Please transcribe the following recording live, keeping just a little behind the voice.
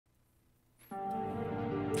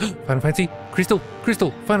Final Fantasy? Crystal!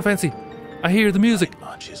 Crystal! Final Fantasy! I hear the music!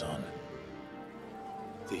 Marches on.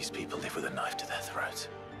 These people live with a knife to their throat.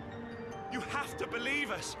 You have to believe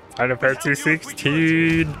us. Final Fantasy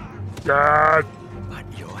 16! God! But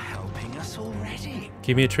you're helping us already.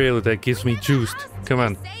 Give me a trailer that gives me juiced. Come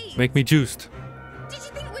on, make me juiced. Did you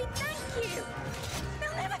think we'd thank you?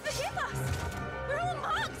 They'll never forgive us. We're all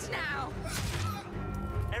marked now.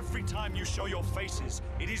 Every time you show your faces,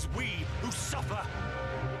 it is we who suffer.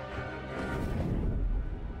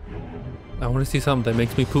 I want to see something that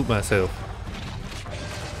makes me poop myself.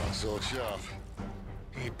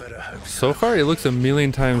 So far, it looks a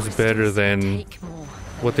million times better than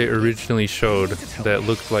what they originally showed. That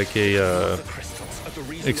looked like a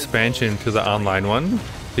expansion to the online one,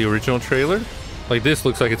 the original trailer. Like this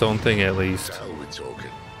looks like its own thing at least. Hell we're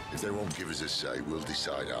talking. If they won't give us a say, we'll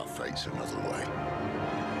decide our fates another way.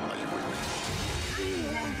 Are you with me? You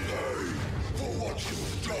will pay for what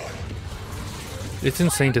you've done. It's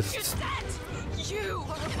insane to. You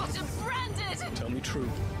are about to branded. Tell me true.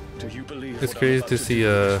 Do you believe? It's crazy to see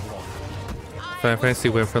Final Fantasy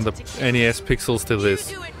went from the NES pixels to this.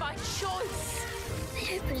 Do it by choice.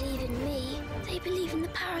 They don't believe in me. They believe in the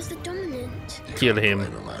power of the dominant. Kill him.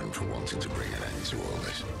 Blame a man for wanting to bring an end to all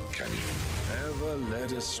this, can you? Ever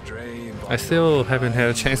led astray by I still haven't had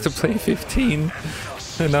a chance to play 15,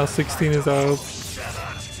 and now 16 is out.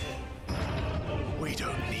 We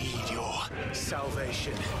don't need your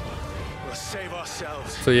salvation. We'll save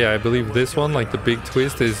ourselves. So yeah, I believe this one, like the big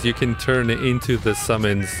twist, is you can turn it into the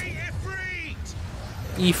summons.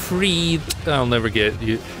 Ifrit. I'll never get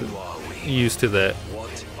used to that.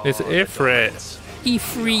 It's Ifrit.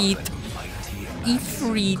 Ifrit.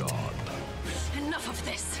 Ifrit. Enough of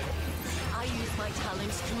this. I use my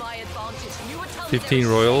talents to my advantage. You are telling 15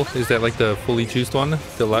 Royal. Is that like the fully juiced one?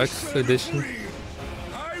 Deluxe edition?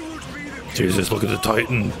 Jesus, look at the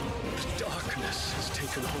Titan. darkness has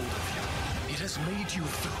taken hold of you. It has made you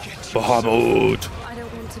forget. Bahamut. I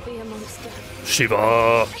don't want to be a monster. Shiva.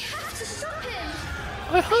 I have to stop him.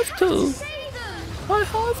 I have to. Save them. I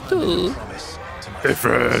have to. Promise to my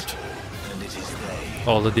Ifrit. and it is they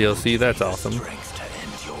All the DLC, that's awesome. strength to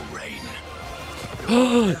end your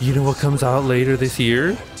reign. You know what comes out later this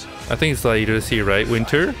year? I think it's later this year, right?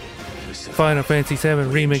 Winter? Final Fantasy VII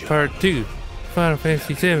Remake Part 2. Final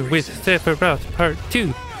Fantasy VII with Sephiroth Part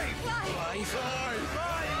 2.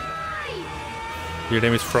 Your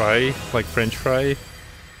name is Fry, like French fry.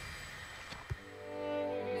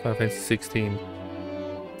 Final Fantasy 16.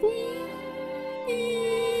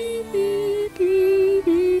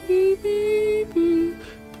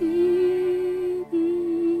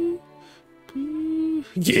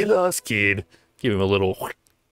 Get lost, kid. Give him a little.